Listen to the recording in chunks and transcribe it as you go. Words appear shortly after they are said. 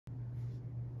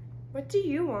What do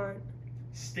you want?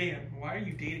 Stan, why are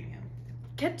you dating him?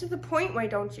 Get to the point, why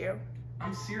don't you?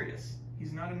 I'm serious.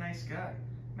 He's not a nice guy.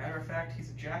 Matter of fact, he's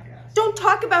a jackass. Don't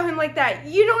talk about him like that.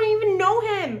 You don't even know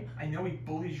him. I know he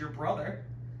bullies your brother.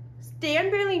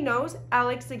 Stan barely knows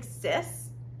Alex exists.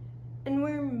 And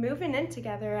we're moving in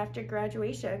together after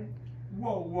graduation.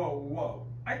 Whoa, whoa, whoa.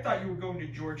 I thought you were going to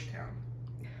Georgetown.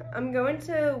 I'm going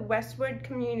to Westwood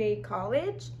Community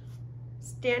College.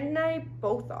 Stan and I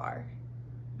both are.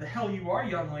 The hell you are,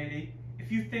 young lady.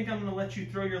 If you think I'm going to let you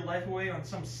throw your life away on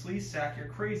some sleaze sack, you're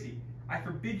crazy. I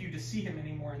forbid you to see him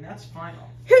anymore, and that's final.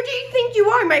 Who do you think you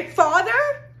are, my father?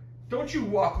 Don't you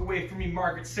walk away from me,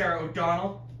 Margaret Sarah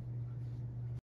O'Donnell.